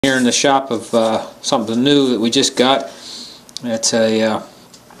Here in the shop of something new that we just got. It's a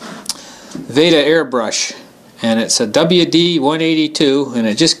Veda airbrush, and it's a WD 182, and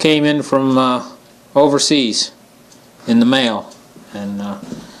it just came in from overseas in the mail. And I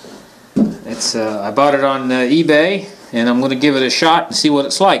bought it on eBay, and I'm going to give it a shot and see what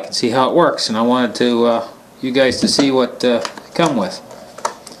it's like and see how it works. And I wanted to you guys to see what it come with.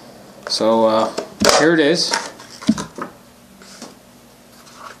 So here it is.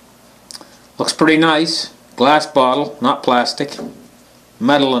 Looks pretty nice. Glass bottle, not plastic.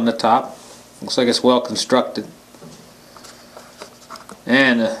 Metal on the top. Looks like it's well constructed.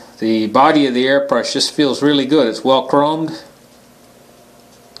 And the body of the airbrush just feels really good. It's well chromed.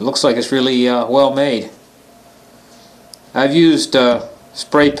 It looks like it's really well made. I've used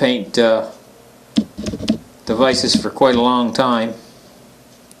spray paint devices for quite a long time.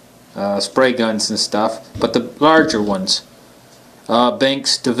 Spray guns and stuff. But the larger ones.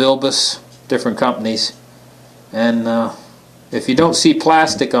 Binks, DeVilbiss, different companies. And if you don't see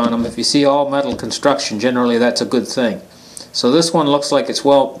plastic on them, if you see all metal construction, generally that's a good thing. So this one looks like it's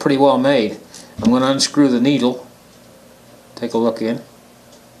pretty well made. I'm going to unscrew the needle. Take a look in.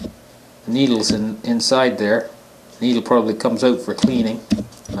 The needle's inside there. The needle probably comes out for cleaning,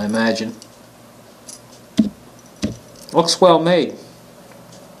 I imagine. Looks well made.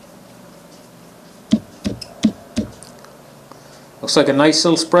 Looks like a nice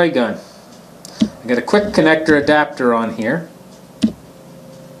little spray gun. I got a quick connector adapter on here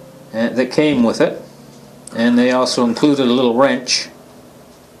that came with it, and they also included a little wrench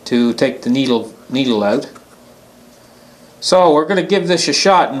to take the needle out. So we're going to give this a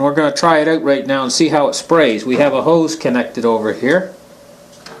shot, and we're going to try it out right now and see how it sprays. We have a hose connected over here,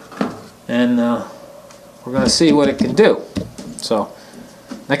 and we're going to see what it can do. So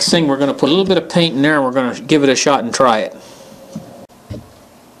next thing, we're going to put a little bit of paint in there, and we're going to give it a shot and try it.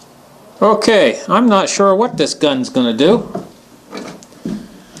 Okay, I'm not sure what this gun's going to do.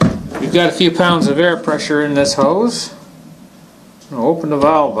 We've got a few pounds of air pressure in this hose. I'm going to open the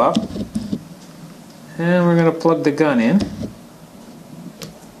valve up, and we're going to plug the gun in.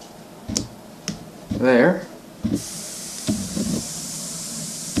 There.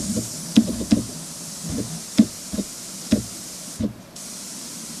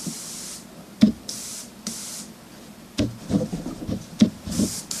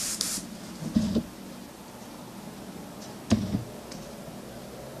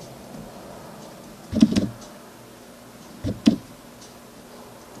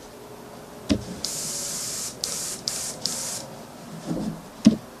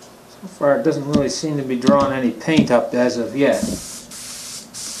 It doesn't really seem to be drawing any paint up as of yet.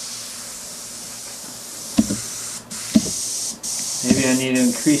 Maybe I need to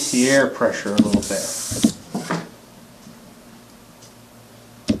increase the air pressure a little bit.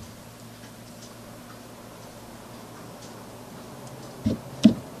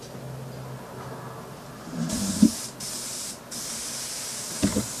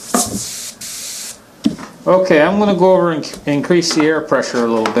 Okay, I'm going to go over and increase the air pressure a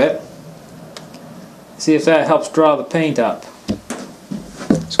little bit. See if that helps draw the paint up.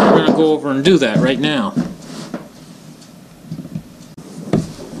 So we're going to go over and do that right now.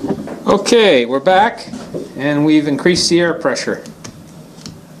 Okay, we're back, and we've increased the air pressure.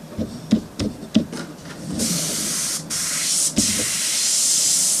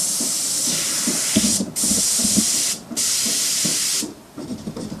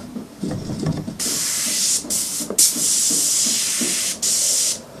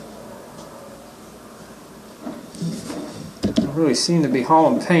 Really seem to be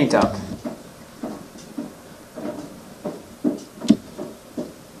hauling paint up.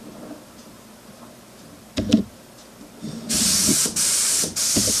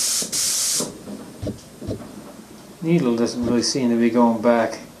 Needle doesn't really seem to be going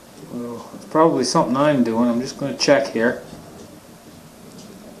back. Well, it's probably something I'm doing. I'm just going to check here.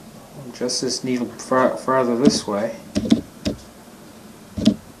 Adjust this needle farther this way.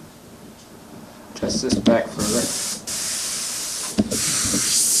 Adjust this back further.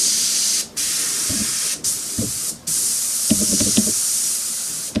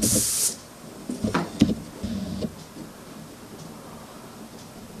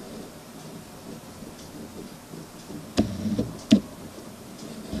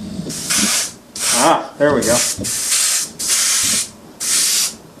 Ah, there we go.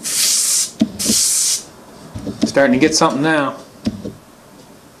 Starting to get something now.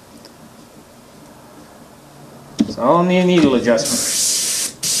 It's all in the needle adjustment.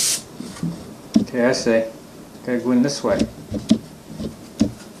 Okay, I see. Gotta go in this way.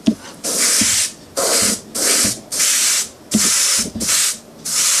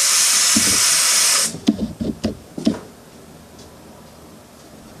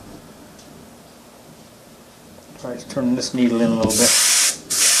 turn this needle in a little bit.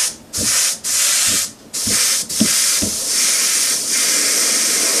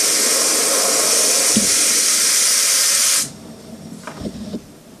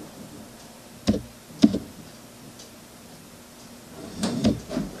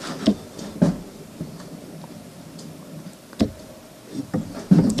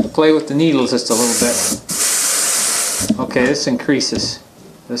 Play with the needles just a little bit. Okay, this increases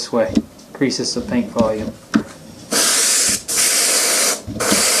this way, increases the paint volume.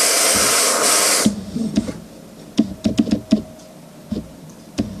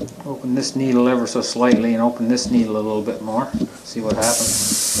 Open this needle ever so slightly and open this needle a little bit more. See what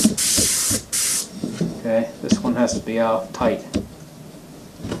happens. Okay, this one has to be out tight.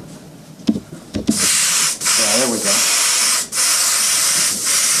 Yeah, there we go.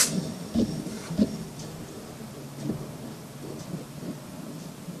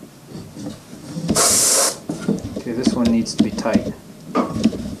 Okay, this one needs to be tight.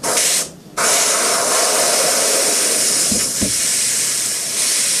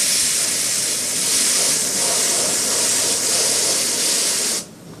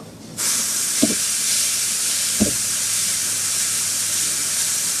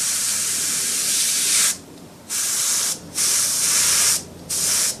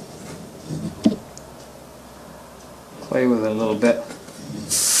 Play with it a little bit.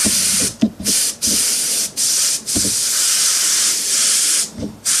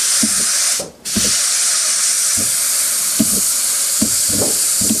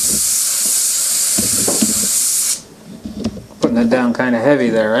 Putting it down kind of heavy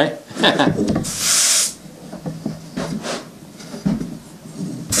there, right?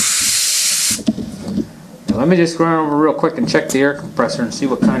 Now let me just run over real quick and check the air compressor and see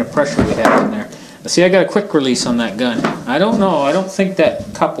what kind of pressure we have in there. See, I got a quick release on that gun. I don't know. I don't think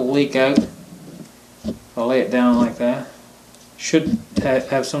that cup will leak out. I'll lay it down like that. Should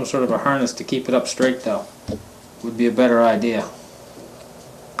have some sort of a harness to keep it up straight though. Would be a better idea.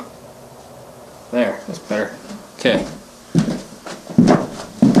 There, that's better. Okay.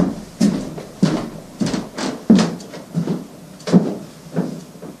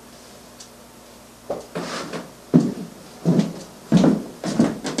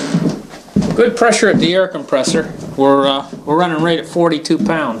 Good pressure at the air compressor. We're running right at 42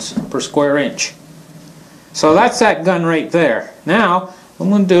 pounds per square inch. So that's that gun right there. Now, what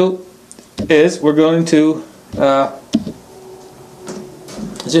I'm going to do is we're going to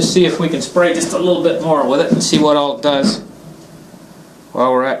just see if we can spray just a little bit more with it and see what all it does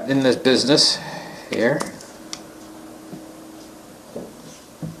while we're in this business here.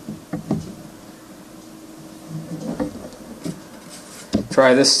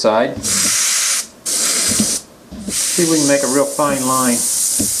 Try this side. See if we can make a real fine line.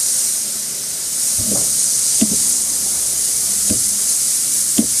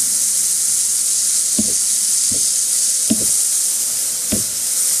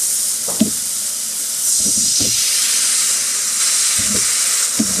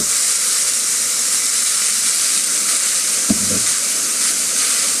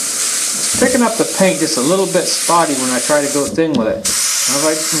 It's picking up the paint just a little bit spotty when I try to go thin with it. Now if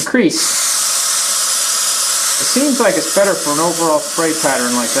I increase, it seems like it's better for an overall spray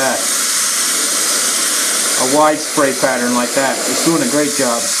pattern like that. A wide spray pattern like that. It's doing a great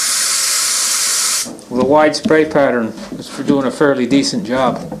job. With a wide spray pattern, it's for doing a fairly decent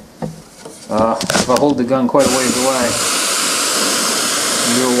job. If I hold the gun quite a ways away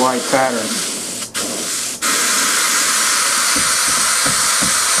and do a wide pattern.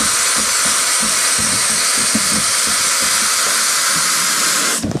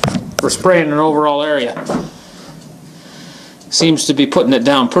 For spraying an overall area. Seems to be putting it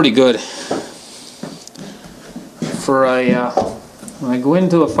down pretty good. For a when I go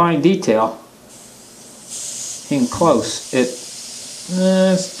into a fine detail, in close, it's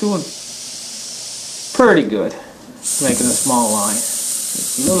doing pretty good. It's making a small line.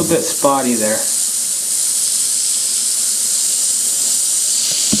 It's a little bit spotty there.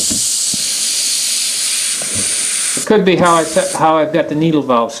 It could be how I've got the needle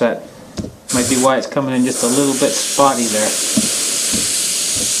valve set. Might be why it's coming in just a little bit spotty there.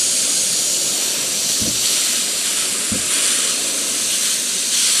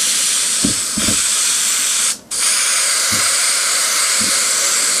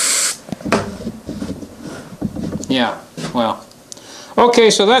 Yeah, well. Okay,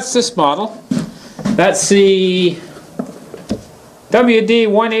 so that's this model. That's the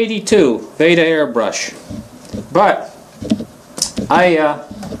WD-182 Veda airbrush. But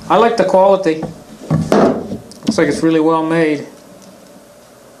I like the quality. Looks like it's really well made.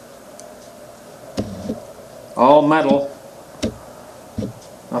 all metal.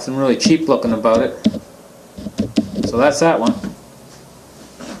 Nothing really cheap looking about it. So that's that one.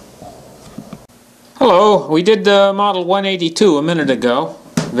 Hello, we did the model 182 a minute ago,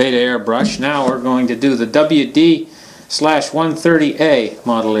 Veda airbrush. Now we're going to do the WD/130A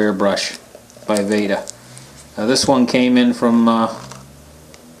model airbrush by Veda. This one came in from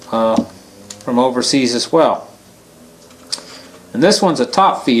overseas as well. And this one's a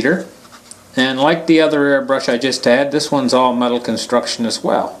top feeder, and like the other airbrush I just had, this one's all metal construction as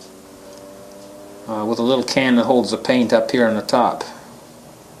well, with a little can that holds the paint up here on the top.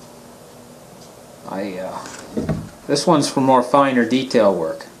 This one's for more finer detail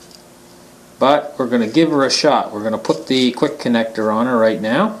work, but we're going to give her a shot. We're going to put the quick connector on her right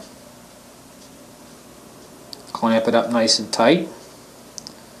now, clamp it up nice and tight,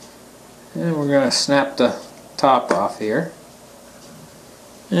 and we're going to snap the top off here,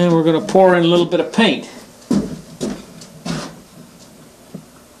 and we're going to pour in a little bit of paint.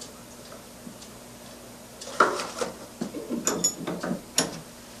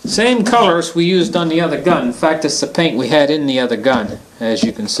 Same colors we used on the other gun. In fact, it's the paint we had in the other gun, as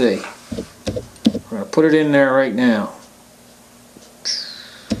you can see. We're going to put it in there right now.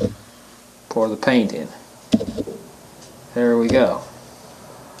 Pour the paint in. There we go.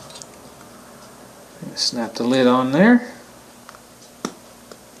 Snap the lid on there.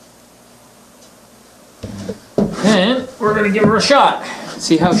 And we're going to give her a shot.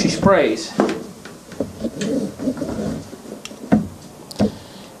 See how she sprays.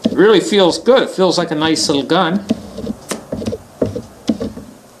 It really feels good. It feels like a nice little gun.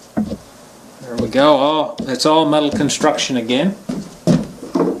 There we go. Oh, it's all metal construction again.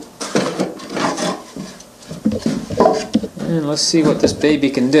 And let's see what this baby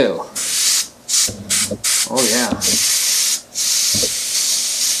can do. Oh yeah. Let's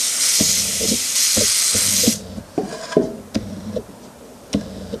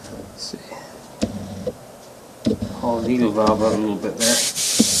see. Oh, needle valve out a little bit there.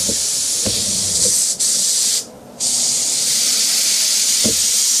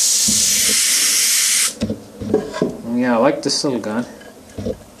 Yeah, I like this little gun.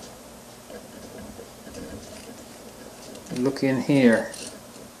 Look in here.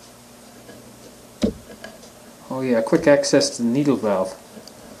 Oh yeah, quick access to the needle valve.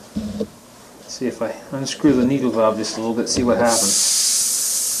 Let's see if I unscrew the needle valve just a little bit, see what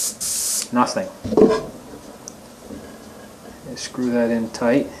happens. Nothing. Screw that in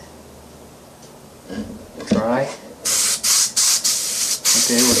tight. Try.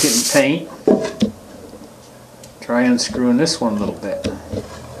 Okay, we're getting paint. Try unscrewing this one a little bit.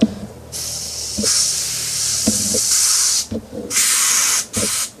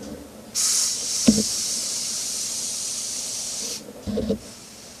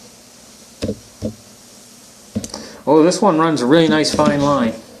 Oh, this one runs a really nice fine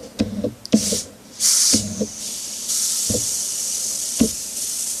line.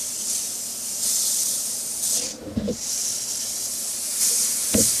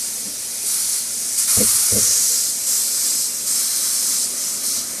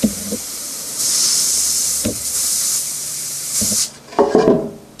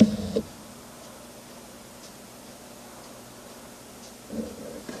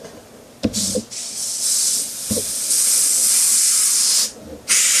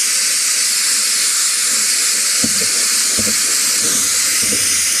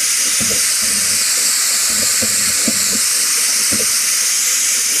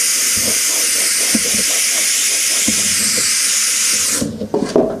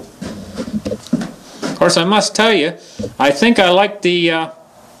 Of course, I must tell you, I think I like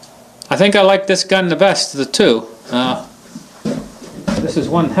this gun the best of the two. This is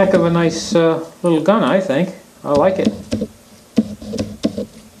one heck of a nice little gun, I think. I like it.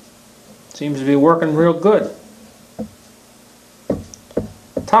 Seems to be working real good.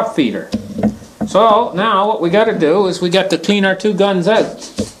 Top feeder. So now what we got to do is we got to clean our two guns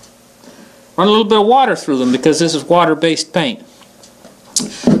out. Run a little bit of water through them because this is water-based paint.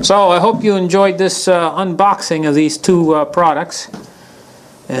 So I hope you enjoyed this unboxing of these two products,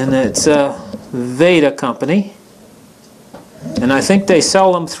 and it's Veda company, and I think they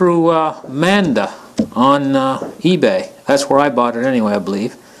sell them through Manda on eBay. That's where I bought it anyway, I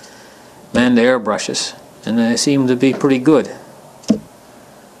believe. Manda airbrushes, and they seem to be pretty good.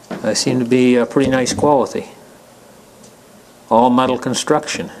 They seem to be pretty nice quality. All metal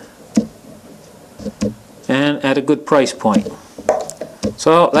construction, and at a good price point.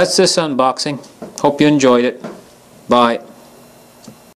 So that's this unboxing. Hope you enjoyed it. Bye.